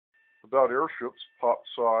about airships,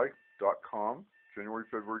 popsci.com, January,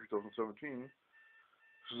 February 2017.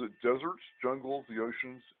 Says that deserts, jungles, the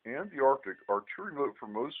oceans, and the Arctic are too remote for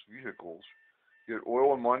most vehicles, yet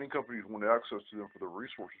oil and mining companies want access to them for their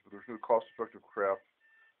resources, but there's no cost-effective craft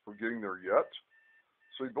for getting there yet.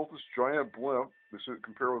 So they built this giant blimp. They said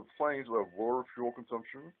compared with planes, will have lower fuel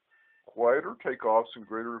consumption, quieter takeoffs, and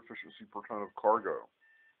greater efficiency per ton of cargo.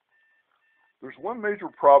 There's one major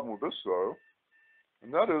problem with this, though,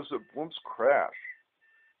 and that is that blimps crash.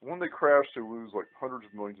 And when they crash, they lose like hundreds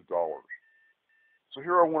of millions of dollars. So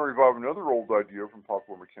here I want to revive another old idea from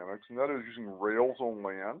popular mechanics, and that is using rails on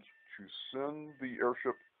land to send the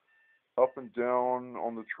airship up and down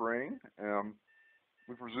on the terrain. And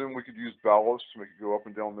we presume we could use ballast to make it go up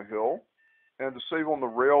and down the hill. And to save on the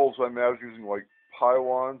rails, I imagine using like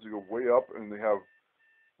pylons that go way up, and they have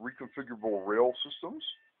reconfigurable rail systems.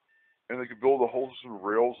 And they could build a whole system of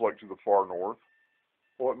rails like to the far north.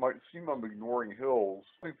 While it might seem I'm ignoring hills,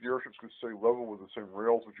 I think the airships could stay level with the same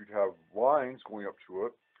rails, but you'd have lines going up to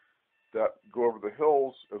it that go over the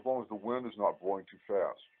hills as long as the wind is not blowing too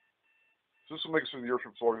fast. So this will make it so the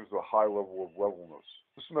airships always has a high level of levelness.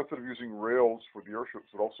 This method of using rails for the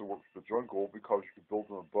airships would also work for the jungle because you could build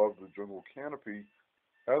them above the jungle canopy.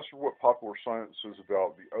 As for what popular science says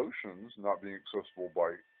about the oceans not being accessible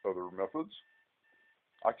by other methods,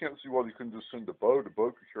 I can't see why you couldn't just send a boat. A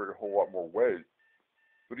boat could carry a whole lot more weight.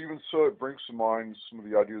 But even so, it brings to mind some of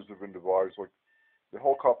the ideas that have been devised, like the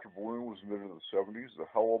helicopter balloon was invented in the 70s, the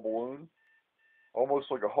Hella balloon. Almost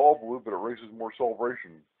like a hullabaloo, but it raises more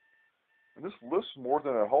celebration. And this lifts more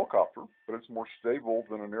than a helicopter, but it's more stable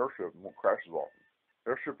than an airship and won't crash as often.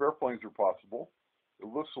 Airship airplanes are possible. It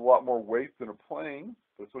lifts a lot more weight than a plane,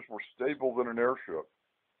 but it's much more stable than an airship.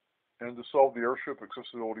 And to solve the airship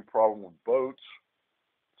accessibility problem with boats,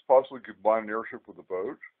 possibly combine an airship with a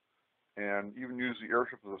boat, and even use the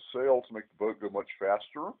airship as a sail to make the boat go much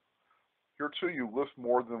faster. Here too, you lift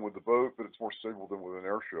more than with the boat, but it's more stable than with an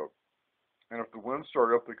airship. And if the winds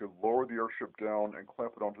start up, they could lower the airship down and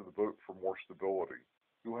clamp it onto the boat for more stability.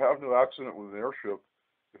 You'll have no accident with an airship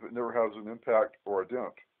if it never has an impact or a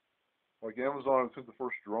dent. Like Amazon sent the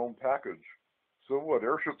first drone package. So what?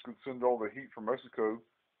 Airships could send all the heat from Mexico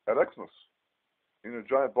at Xmas in a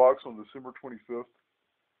giant box on December 25th,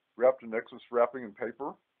 wrapped in excess wrapping and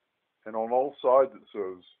paper, and on all sides it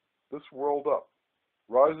says, "This world up.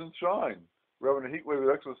 Rise and shine. We're having a heat wave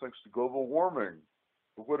at Xmas thanks to global warming."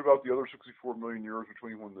 But what about the other 64 million years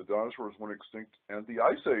between when the dinosaurs went extinct and the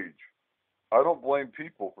Ice Age? I don't blame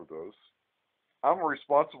people for this. I'm a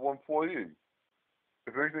responsible employee.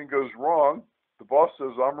 If anything goes wrong, the boss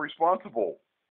says I'm responsible.